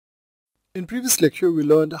In previous lecture, we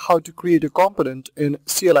learned how to create a component in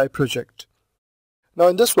CLI project. Now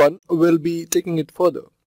in this one, we'll be taking it further.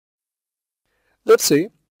 Let's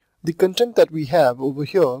say the content that we have over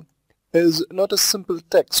here is not a simple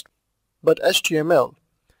text, but HTML.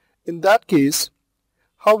 In that case,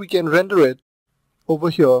 how we can render it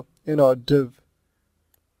over here in our div.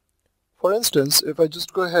 For instance, if I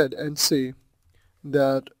just go ahead and say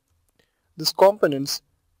that this components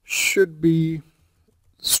should be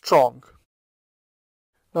strong.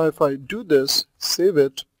 Now if I do this, save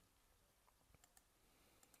it,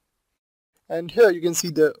 and here you can see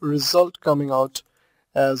the result coming out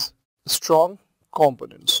as strong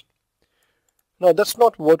components. Now that's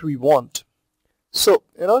not what we want. So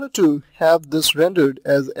in order to have this rendered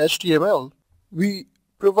as HTML, we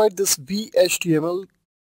provide this Vue.html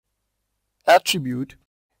attribute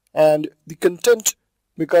and the content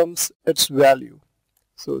becomes its value.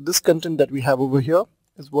 So this content that we have over here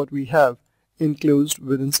is what we have enclosed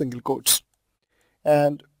within single quotes.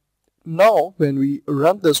 And now when we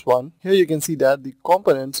run this one, here you can see that the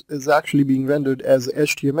components is actually being rendered as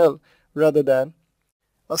HTML rather than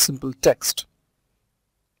a simple text.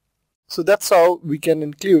 So that's how we can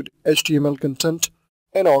include HTML content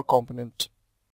in our component.